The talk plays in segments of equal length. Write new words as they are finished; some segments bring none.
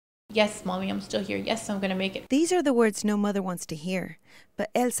Yes, mommy, I'm still here. Yes, I'm going to make it. These are the words no mother wants to hear. But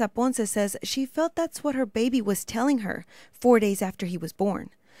Elsa Ponce says she felt that's what her baby was telling her 4 days after he was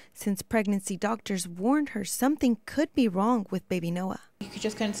born, since pregnancy doctors warned her something could be wrong with baby Noah. He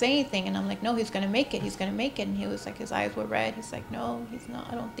just couldn't say anything, and I'm like, no, he's going to make it. He's going to make it. And he was like, his eyes were red. He's like, no, he's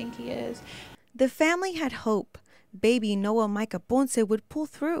not. I don't think he is. The family had hope baby Noah Micah Ponce would pull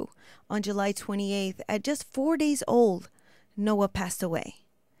through. On July 28th, at just 4 days old, Noah passed away.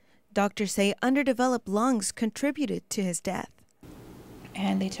 Doctors say underdeveloped lungs contributed to his death.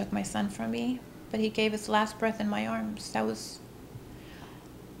 And they took my son from me, but he gave his last breath in my arms. That was...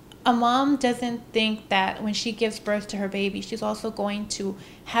 A mom doesn't think that when she gives birth to her baby, she's also going to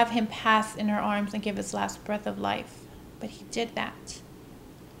have him pass in her arms and give his last breath of life. But he did that.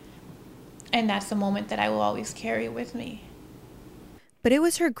 And that's the moment that I will always carry with me. But it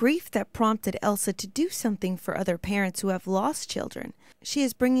was her grief that prompted Elsa to do something for other parents who have lost children. She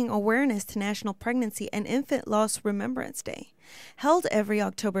is bringing awareness to National Pregnancy and Infant Loss Remembrance Day, held every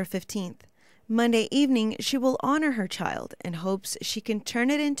October 15th. Monday evening, she will honor her child and hopes she can turn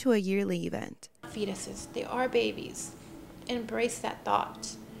it into a yearly event. Fetuses, they are babies. Embrace that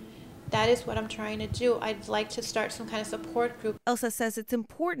thought. That is what I'm trying to do. I'd like to start some kind of support group. Elsa says it's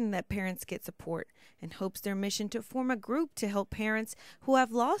important that parents get support and hopes their mission to form a group to help parents who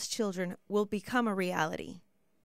have lost children will become a reality.